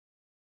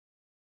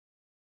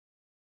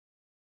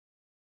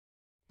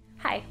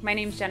Hi, my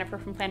name is Jennifer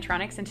from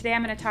Plantronics, and today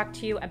I'm going to talk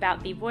to you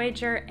about the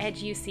Voyager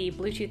Edge UC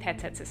Bluetooth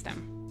headset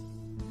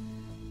system.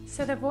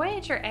 So the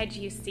Voyager Edge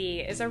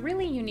UC is a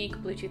really unique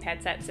Bluetooth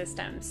headset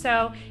system.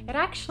 So it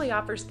actually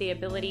offers the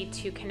ability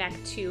to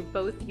connect to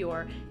both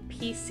your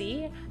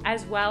PC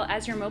as well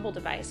as your mobile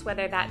device,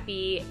 whether that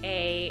be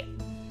a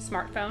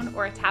smartphone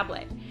or a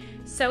tablet.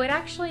 So it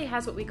actually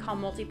has what we call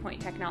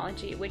multi-point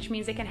technology, which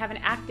means it can have an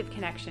active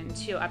connection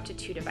to up to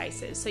 2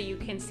 devices. So you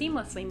can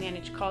seamlessly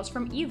manage calls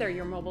from either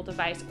your mobile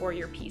device or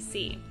your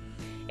PC.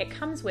 It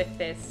comes with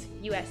this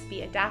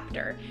USB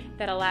adapter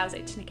that allows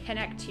it to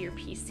connect to your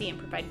PC and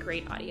provide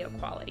great audio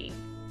quality.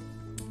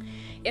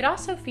 It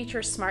also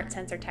features smart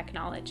sensor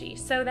technology,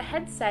 so the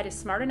headset is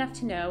smart enough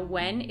to know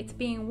when it's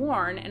being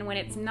worn and when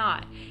it's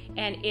not,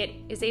 and it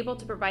is able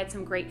to provide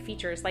some great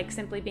features like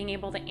simply being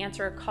able to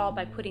answer a call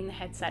by putting the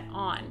headset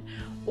on,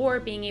 or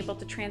being able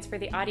to transfer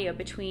the audio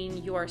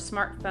between your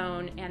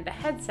smartphone and the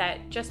headset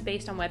just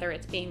based on whether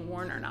it's being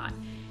worn or not.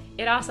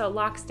 It also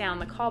locks down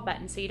the call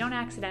button so you don't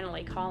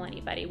accidentally call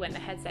anybody when the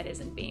headset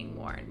isn't being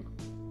worn.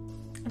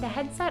 The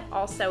headset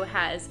also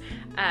has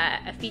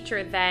a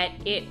feature that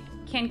it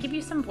can give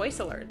you some voice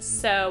alerts.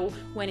 So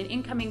when an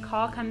incoming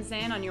call comes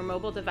in on your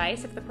mobile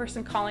device, if the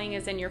person calling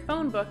is in your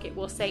phone book, it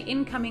will say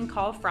incoming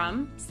call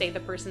from, say the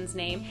person's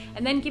name,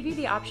 and then give you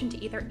the option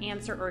to either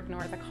answer or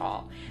ignore the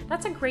call.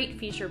 That's a great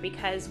feature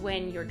because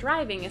when you're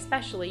driving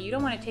especially, you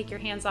don't want to take your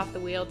hands off the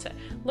wheel to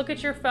look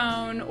at your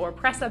phone or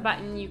press a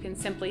button. You can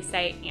simply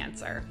say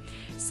answer.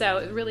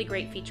 So a really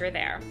great feature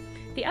there.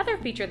 The other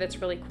feature that's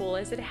really cool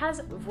is it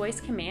has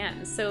voice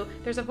commands. So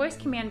there's a voice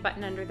command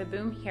button under the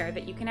boom here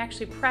that you can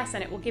actually press,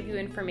 and it will give you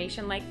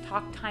information like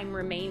talk time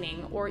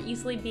remaining or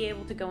easily be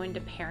able to go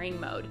into pairing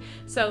mode.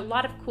 So a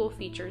lot of cool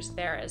features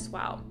there as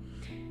well.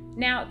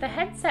 Now the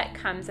headset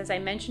comes, as I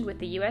mentioned, with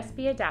the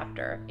USB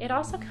adapter. It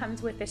also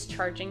comes with this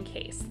charging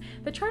case.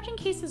 The charging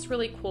case is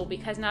really cool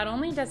because not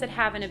only does it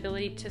have an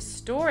ability to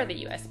store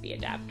the USB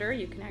adapter,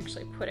 you can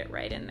actually put it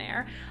right in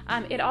there,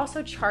 it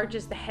also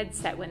charges the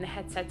headset when the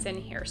headset's in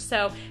here.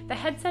 So the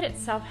headset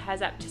itself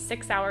has up to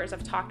 6 hours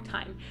of talk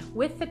time.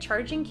 With the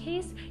charging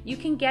case, you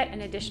can get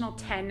an additional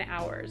 10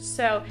 hours.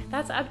 So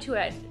that's up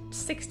to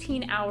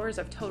 16 hours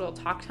of total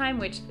talk time,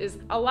 which is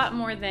a lot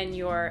more than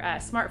your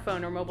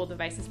smartphone or mobile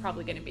device is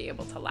probably going to be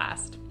able to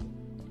last.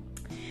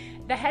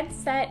 The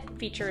headset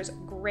features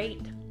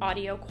great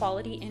audio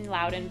quality in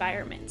loud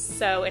environments.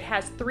 So it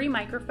has 3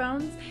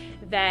 microphones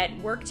that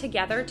work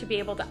together to be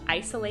able to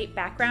isolate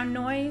background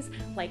noise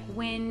like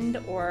wind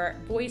or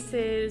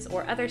voices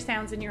or other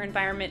sounds in your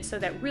environment so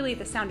that really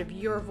the sound of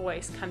your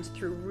voice comes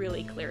through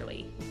really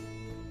clearly.